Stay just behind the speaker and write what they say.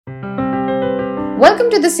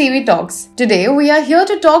Welcome to the CV Talks. Today we are here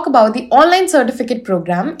to talk about the online certificate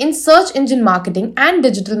program in search engine marketing and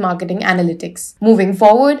digital marketing analytics. Moving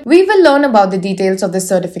forward, we will learn about the details of the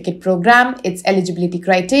certificate program, its eligibility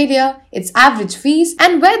criteria, its average fees,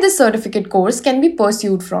 and where this certificate course can be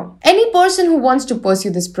pursued from. Any person who wants to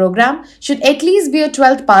pursue this program should at least be a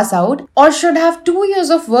 12th pass out or should have 2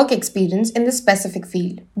 years of work experience in this specific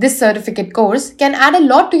field. This certificate course can add a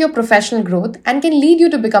lot to your professional growth and can lead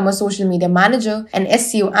you to become a social media manager, an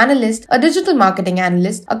SEO analyst, a digital marketing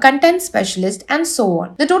analyst, a content specialist, and so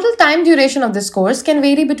on. The total time duration of this course can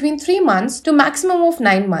vary between 3 months to maximum of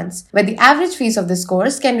 9 months, where the average fees of this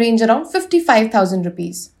course can range around 55,000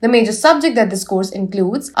 rupees. The major subject that this course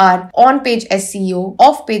includes are on-page SEO,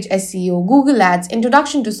 off-page SEO, Google Ads,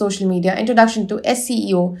 introduction to social media, introduction to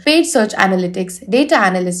SEO, paid search analytics, data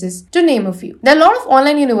analysis, to name a few. There are a lot of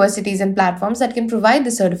online universities and platforms that can provide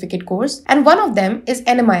the certificate course, and one of them is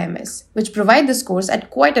NMIMS, which provide this course at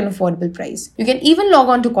quite an affordable price. You can even log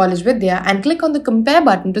on to College Vidya and click on the compare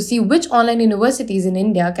button to see which online universities in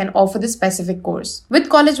India can offer this specific course. With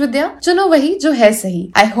College Vidya, chuno wahi jo hai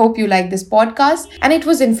sahi. I hope you like this podcast and it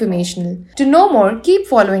was informational. To know more, keep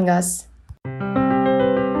following us.